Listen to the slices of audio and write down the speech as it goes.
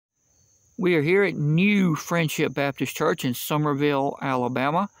We are here at New Friendship Baptist Church in Somerville,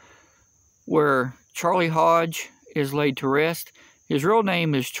 Alabama, where Charlie Hodge is laid to rest. His real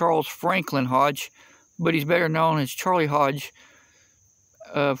name is Charles Franklin Hodge, but he's better known as Charlie Hodge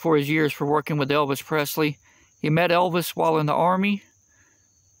for his years for working with Elvis Presley. He met Elvis while in the Army,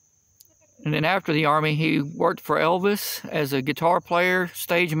 and then after the Army, he worked for Elvis as a guitar player,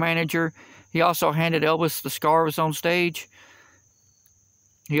 stage manager. He also handed Elvis the scarves on stage.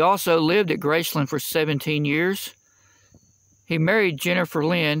 He also lived at Graceland for 17 years. He married Jennifer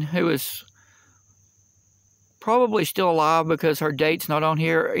Lynn, who is probably still alive because her date's not on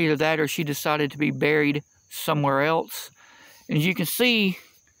here. Either that or she decided to be buried somewhere else. And as you can see,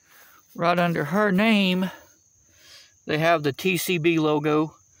 right under her name, they have the TCB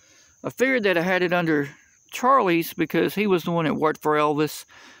logo. I figured that I had it under Charlie's because he was the one that worked for Elvis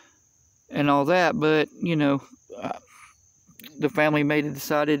and all that, but, you know, the family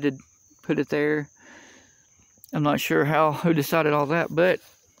decided to put it there. I'm not sure who decided all that, but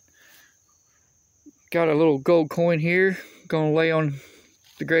got a little gold coin here. Gonna lay on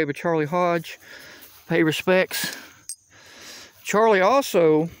the grave of Charlie Hodge, pay respects. Charlie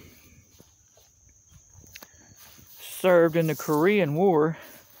also served in the Korean War.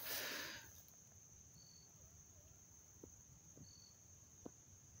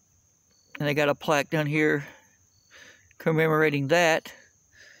 And they got a plaque down here commemorating that.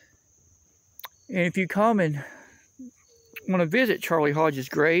 And if you come and want to visit Charlie Hodge's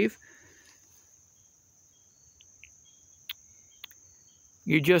grave,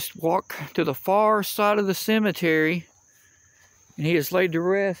 you just walk to the far side of the cemetery, and he is laid to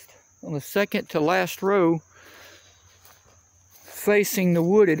rest on the second to last row, facing the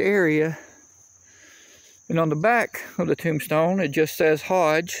wooded area. And on the back of the tombstone, it just says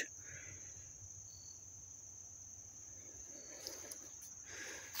Hodge.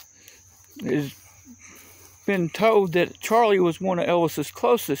 It's been told that Charlie was one of Elvis's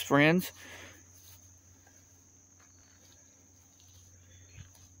closest friends.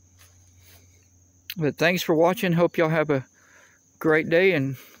 But thanks for watching. Hope y'all have a great day,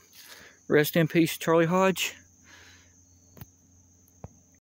 and rest in peace, Charlie Hodge.